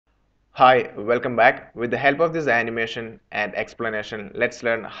Hi, welcome back. With the help of this animation and explanation, let's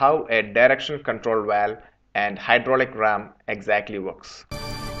learn how a direction control valve and hydraulic ram exactly works.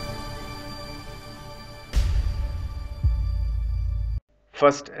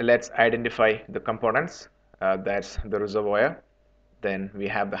 First, let's identify the components. That's the reservoir. Then we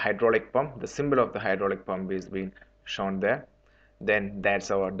have the hydraulic pump. The symbol of the hydraulic pump is being shown there. Then that's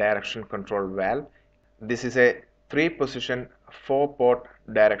our direction control valve. This is a 3-position 4-port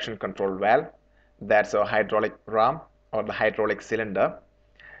direction control valve. That's our hydraulic ram or the hydraulic cylinder.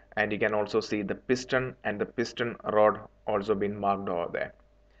 And you can also see the piston and the piston rod also been marked over there.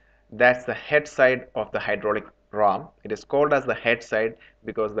 That's the head side of the hydraulic ram. It is called as the head side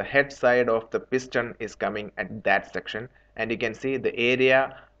because the head side of the piston is coming at that section, and you can see the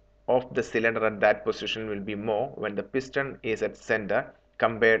area of the cylinder at that position will be more when the piston is at center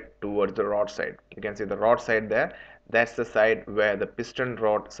compared towards the rod side. You can see the rod side there. That's the side where the piston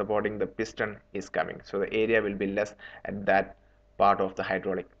rod supporting the piston is coming. So the area will be less at that part of the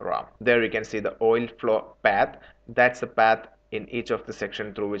hydraulic ram. There you can see the oil flow path. That's the path in each of the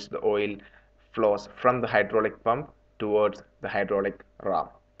section through which the oil flows from the hydraulic pump towards the hydraulic ram.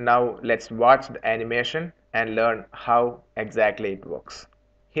 Now let's watch the animation and learn how exactly it works.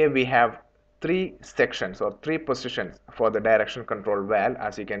 Here we have 3 positions for the direction control valve.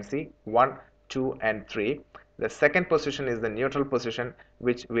 As you can see, 1, 2 and 3. The second position is the neutral position,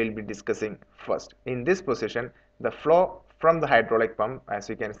 which we'll be discussing first. In this position, the flow from the hydraulic pump, as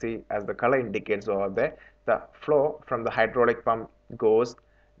you can see as the color indicates over there, the flow from the hydraulic pump goes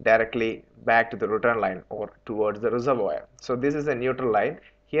directly back to the return line or towards the reservoir. So this is a neutral line.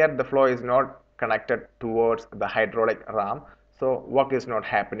 Here the flow is not connected towards the hydraulic ram, so work is not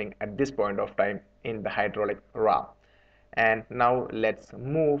happening at this point of time in the hydraulic ram. And now let's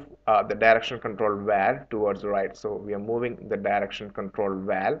move the direction control valve towards the right. So we are moving the direction control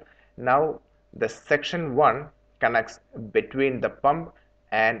valve. Now the section 1 connects between the pump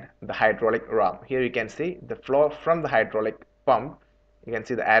and the hydraulic ram. Here you can see the flow from the hydraulic pump. You can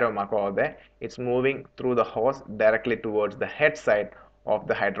see the arrow mark over there. It's moving through the hose directly towards the head side of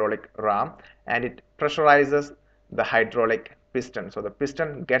the hydraulic ram, and it pressurizes the hydraulic piston. So the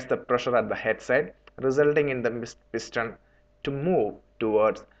piston gets the pressure at the head side, resulting in the piston to move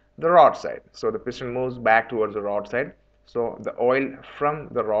towards the rod side. So the piston moves back towards the rod side. So the oil from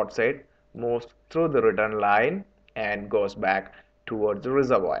the rod side moves through the return line and goes back towards the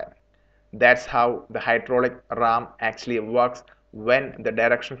reservoir. That's how the hydraulic ram actually works when the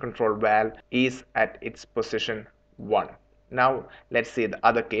direction control valve is at its position 1. Now let's see the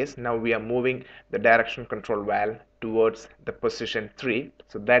other case. Now we are moving the direction control valve towards the position 3.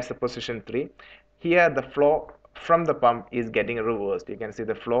 So that's the position 3. Here the flow from the pump is getting reversed. You can see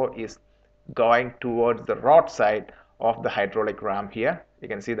the flow is going towards the rod side of the hydraulic ram. Here you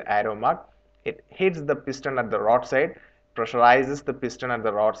can see the arrow mark. It hits the piston at the rod side, pressurizes the piston at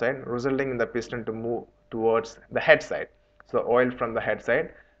the rod side, resulting in the piston to move towards the head side. So oil from the head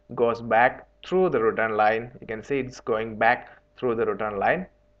side goes back through the return line. You can see it's going back through the return line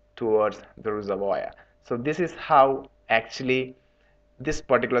towards the reservoir. So this is how actually this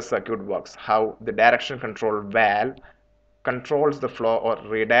particular circuit works, how the direction control valve controls the flow or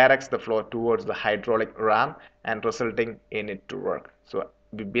redirects the flow towards the hydraulic ram and resulting in it to work. So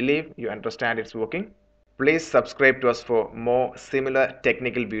we believe you understand it's working. Please subscribe to us for more similar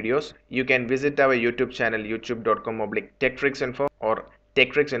technical videos. You can visit our YouTube channel youtube.com/techtricksinfo or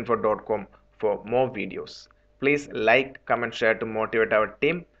techtricksinfo.com for more videos. Please like, comment, share to motivate our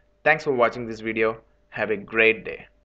team. Thanks for watching this video. Have a great day.